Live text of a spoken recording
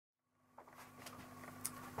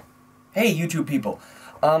Hey YouTube people,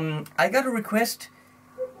 I got a request,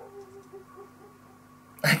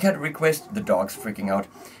 the dog's freaking out,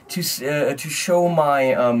 to show my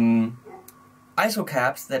ISO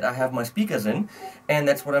caps that I have my speakers in, and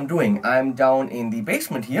that's what I'm doing. I'm down in the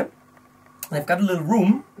basement here, and I've got a little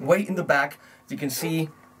room way in the back, as you can see,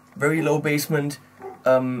 very low basement,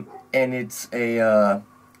 and it's a,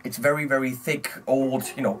 it's very thick,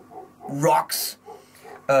 old, you know, rocks.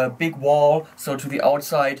 Big wall, so to the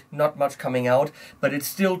outside not much coming out, but it's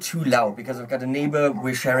still too loud because I've got a neighbor,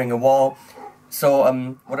 we're sharing a wall. So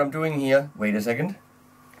what I'm doing here, wait a second,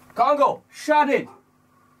 Congo, shut it,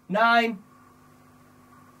 9.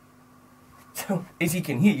 So as you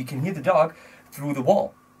can hear the dog through the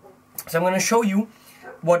wall. So I'm going to show you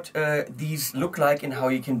what these look like and how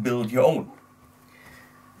you can build your own.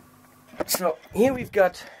 So here we've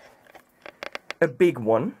got a big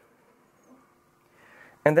one.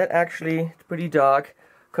 And that actually, it's pretty dark,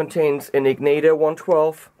 contains an Igniter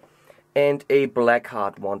 112 and a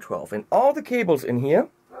Blackheart 112. And all the cables in here,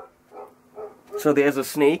 so there's a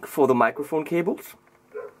snake for the microphone cables.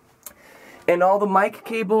 And all the mic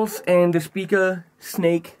cables and the speaker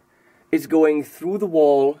snake is going through the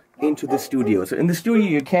wall into the studio. So in the studio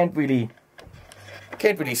you can't really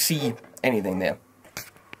see anything there.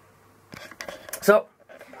 So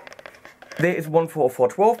there is one for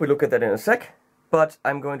 412, we'll look at that in a sec. But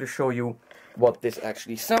I'm going to show you what this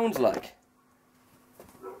actually sounds like.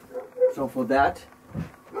 So for that,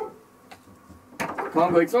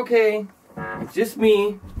 Congo, it's okay, it's just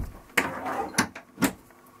me.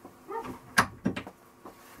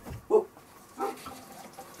 Whoa.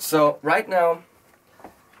 So right now,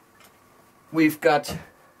 we've got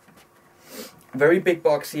a very big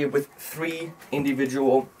box here with 3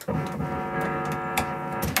 individual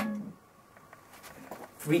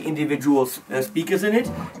speakers in it,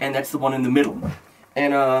 and that's the one in the middle.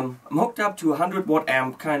 And I'm hooked up to a 100 watt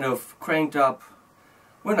amp, kind of cranked up,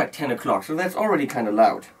 we're like 10 o'clock, so that's already kind of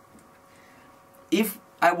loud. If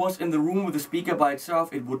I was in the room with the speaker by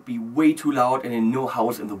itself, it would be way too loud, and in no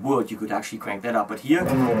house in the world you could actually crank that up. But here,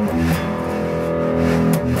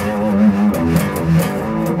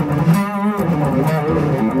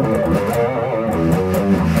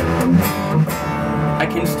 I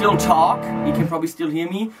can still talk, you can probably still hear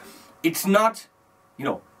me. It's not, you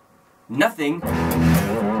know, nothing.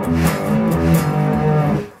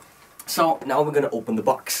 So now we're gonna open the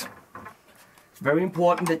box. It's very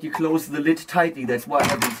important that you close the lid tightly, that's why I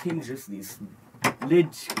have these hinges, these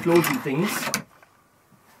lid closing things.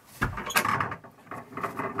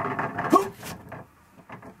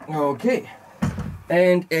 Okay,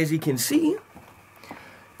 and as you can see,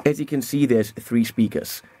 there's 3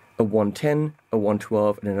 speakers. A 110, a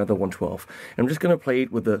 112, and another 112. And I'm just going to play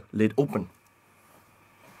it with the lid open.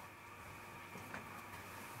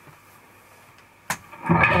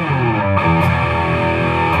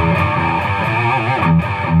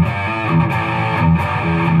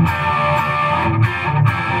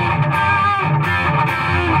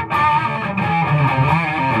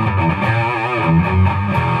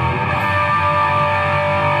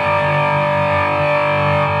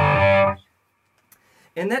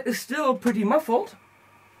 And that is still pretty muffled.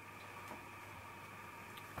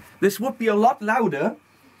 This would be a lot louder,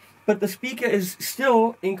 but the speaker is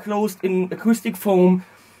still enclosed in acoustic foam.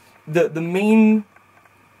 The main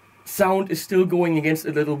sound is still going against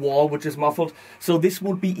a little wall, which is muffled, so this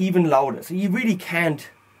would be even louder. So you really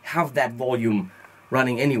can't have that volume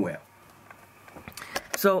running anywhere.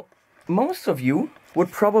 So most of you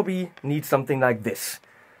would probably need something like this,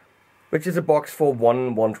 which is a box for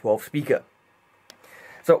one 112 speaker.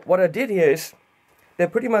 So what I did here is, they're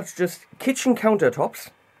pretty much just kitchen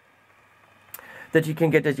countertops that you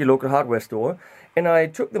can get at your local hardware store. And I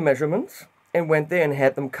took the measurements and went there and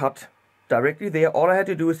had them cut directly there. All I had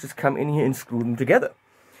to do is just come in here and screw them together.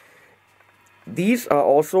 These are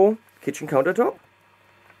also kitchen countertop.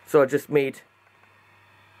 So I just made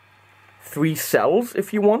 3 cells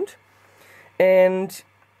if you want. And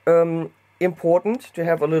important to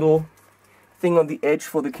have a little thing on the edge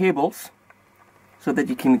for the cables, so that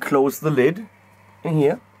you can close the lid in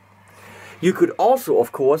here. You could also,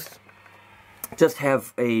 of course, just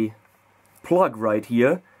have a plug right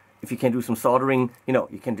here. If you can do some soldering, you know,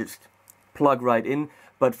 you can just plug right in.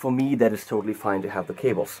 But for me, that is totally fine to have the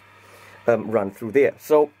cables run through there.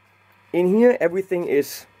 So in here, everything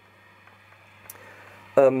is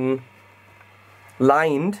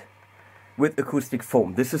lined with acoustic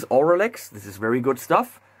foam. This is Auralex. This is very good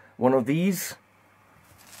stuff. One of these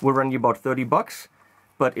will run you about 30 bucks,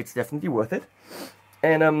 but it's definitely worth it.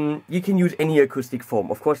 And you can use any acoustic foam.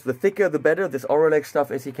 Of course, the thicker the better. This Auralex stuff,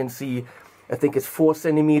 as you can see, I think it's 4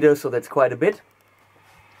 centimeters, so that's quite a bit.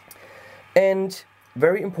 And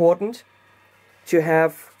very important to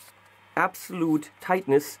have absolute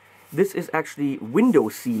tightness. This is actually window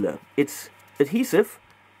sealer. It's adhesive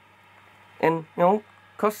and, you know,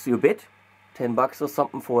 costs you a bit. 10 bucks or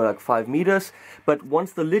something for like 5 meters. But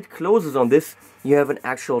once the lid closes on this, you have an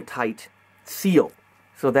actual tight seal.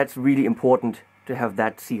 So that's really important to have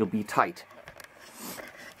that seal be tight.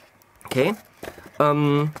 Okay.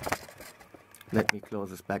 Let me close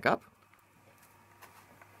this back up.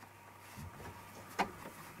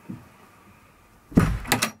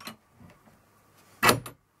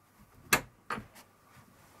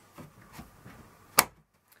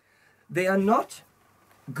 They are not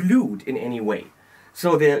glued in any way.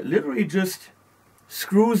 So they're literally just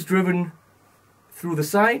screws driven through the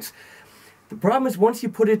sides. The problem is once you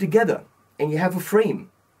put it together and you have a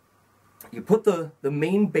frame, you put the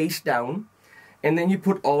main base down and then you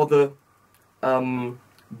put all the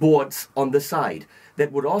boards on the side.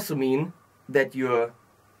 That would also mean that your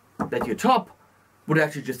top would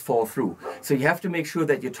actually just fall through. So you have to make sure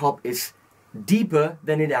that your top is deeper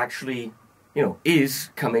than it actually, you know, is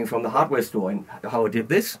coming from the hardware store. And how I did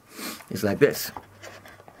this is like this.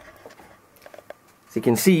 So you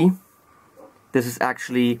can see, this is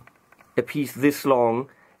actually a piece this long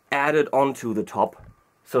added onto the top.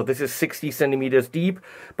 So this is 60 centimeters deep,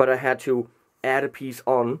 but I had to add a piece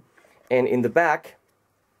on, and in the back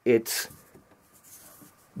it's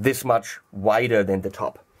this much wider than the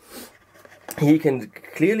top. Here you can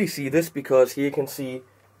clearly see this because here you can see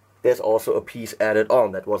there's also a piece added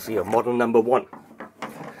on. That was here, model number 1.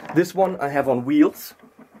 This one I have on wheels,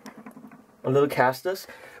 on little casters,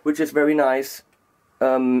 which is very nice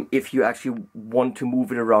if you actually want to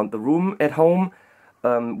move it around the room at home,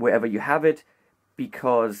 wherever you have it,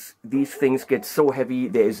 because these things get so heavy,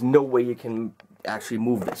 there is no way you can actually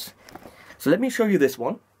move this. So let me show you this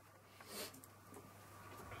one.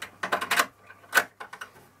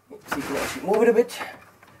 See if you can actually move it a bit.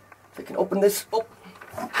 So I can open this. Oh.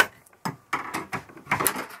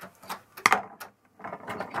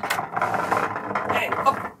 And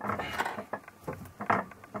up.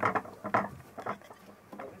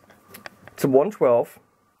 It's a 112.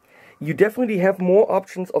 You definitely have more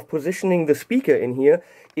options of positioning the speaker in here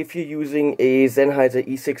if you're using a Sennheiser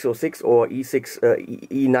E606 or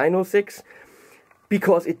E906,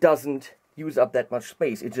 because it doesn't use up that much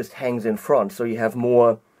space. It just hangs in front, so you have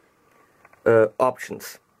more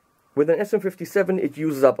options. With an SM57, it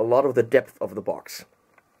uses up a lot of the depth of the box.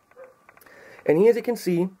 And here, as you can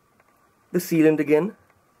see, the sealant again.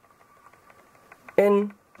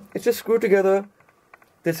 And it's just screwed together.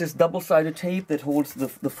 This is double-sided tape that holds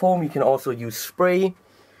the foam. You can also use spray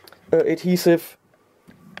adhesive.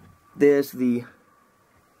 There's the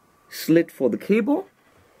slit for the cable.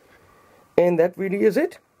 And that really is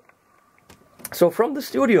it. So from the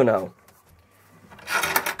studio now,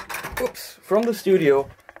 from the studio,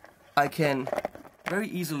 I can very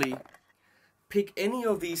easily pick any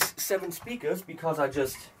of these 7 speakers because I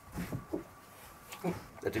just...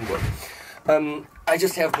 that didn't work. I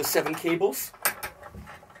just have the 7 cables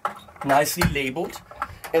nicely labeled,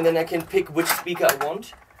 and then I can pick which speaker I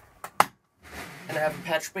want, and I have a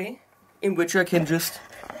patch bay in which I can just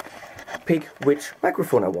pick which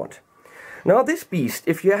microphone I want. Now this beast,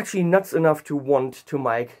 if you're actually nuts enough to want to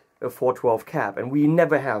mic a 412 cab, and we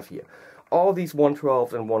never have here, all these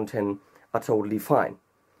 112s and 110 are totally fine,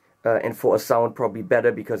 and for a sound probably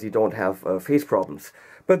better because you don't have phase problems.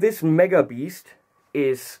 But this mega beast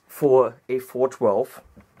is for a 412,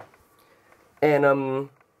 and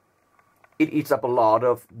it eats up a lot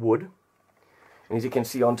of wood. And as you can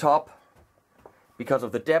see on top, because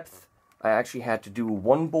of the depth, I actually had to do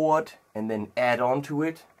one board and then add on to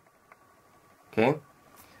it. Okay,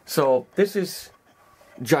 so this is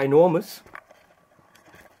ginormous,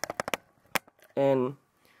 and I'm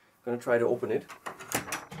gonna try to open it.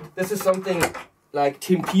 This is something like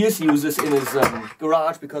Tim Pierce uses in his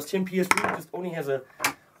garage, because Tim Pierce really just only has a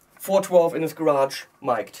 412 in his garage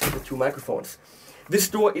mic'd with 2 microphones. This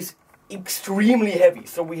door is extremely heavy,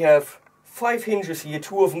 so we have 5 hinges here,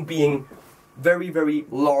 2 of them being very, very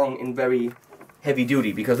long and very heavy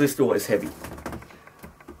duty, because this door is heavy.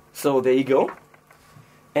 So there you go.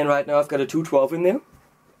 And right now I've got a 212 in there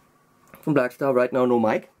from Blackstar. Right now no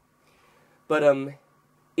mic, but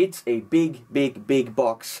it's a big, big, big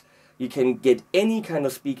box. You can get any kind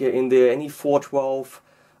of speaker in there, any 412,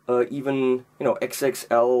 even, you know,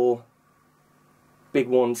 XXL big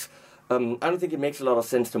ones. I don't think it makes a lot of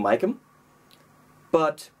sense to mic them,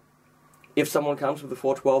 but if someone comes with a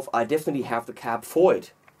 412, I definitely have the cab for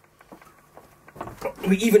it.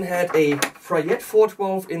 We even had a Frayette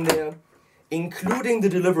 412 in there, including the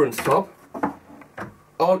deliverance top,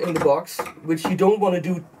 all in the box, which you don't want to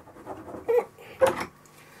do.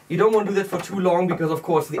 You don't want to do that for too long because, of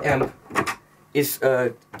course, the amp is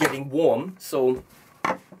getting warm, so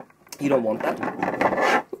you don't want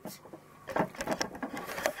that. Oops.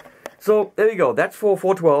 So there you go. That's for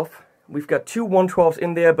 412. We've got two 112s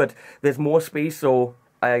in there, but there's more space, so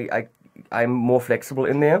I'm more flexible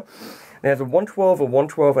in there. There's a 112, a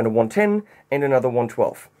 112, and a 110, and another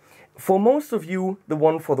 112. For most of you, the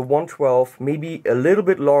one for the 112, maybe a little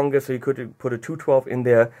bit longer, so you could put a 212 in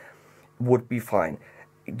there, would be fine.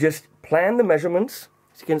 Just plan the measurements.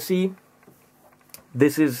 As you can see,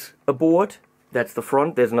 this is a board. That's the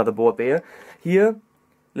front. There's another board there. Here, a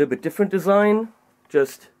little bit different design.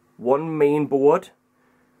 Just one main board.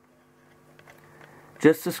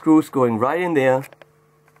 Just the screws going right in there.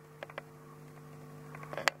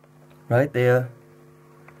 Right there.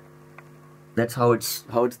 That's how it's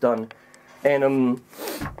done. And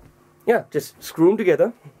yeah, just screw them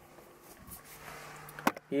together.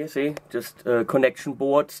 Here, see, just connection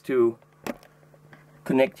boards to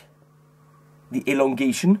connect the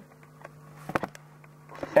elongation.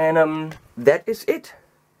 And that is it.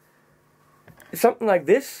 Something like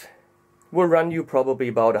this will run you probably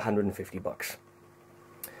about 150 bucks.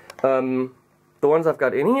 The ones I've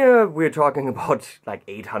got in here, we're talking about like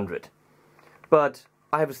 800. But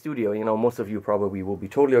I have a studio, you know, most of you probably will be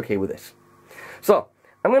totally okay with this. So,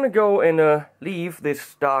 I'm gonna go and leave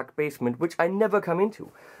this dark basement, which I never come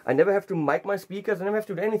into. I never have to mic my speakers, I never have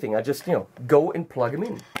to do anything. I just, you know, go and plug them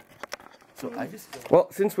in. So I just... Well,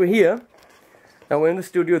 since we're here, now we're in the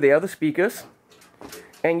studio, there are the speakers.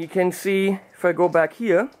 And you can see, if I go back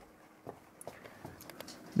here,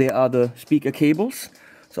 there are the speaker cables.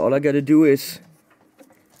 So all I gotta do is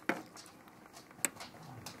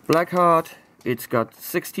Blackheart. It's got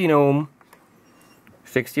 16 ohms.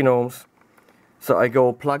 So I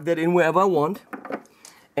go plug that in wherever I want.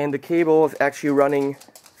 And the cable is actually running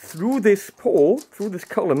through this pole, through this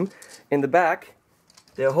column. In the back,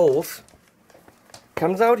 there are holes.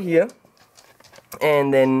 Comes out here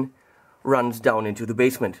and then runs down into the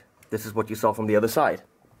basement. This is what you saw from the other side.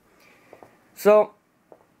 So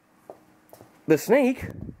the snake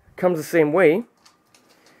comes the same way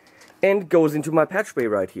and goes into my patch bay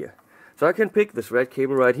right here. So I can pick this red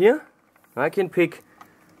cable right here. I can pick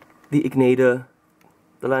the Ignator,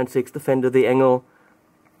 the Line 6, the Fender, the Engel,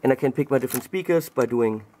 and I can pick my different speakers by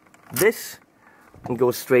doing this and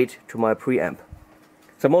go straight to my preamp.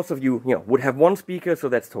 So most of you, would have one speaker, so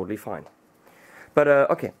that's totally fine. But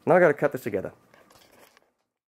okay, now I gotta cut this together.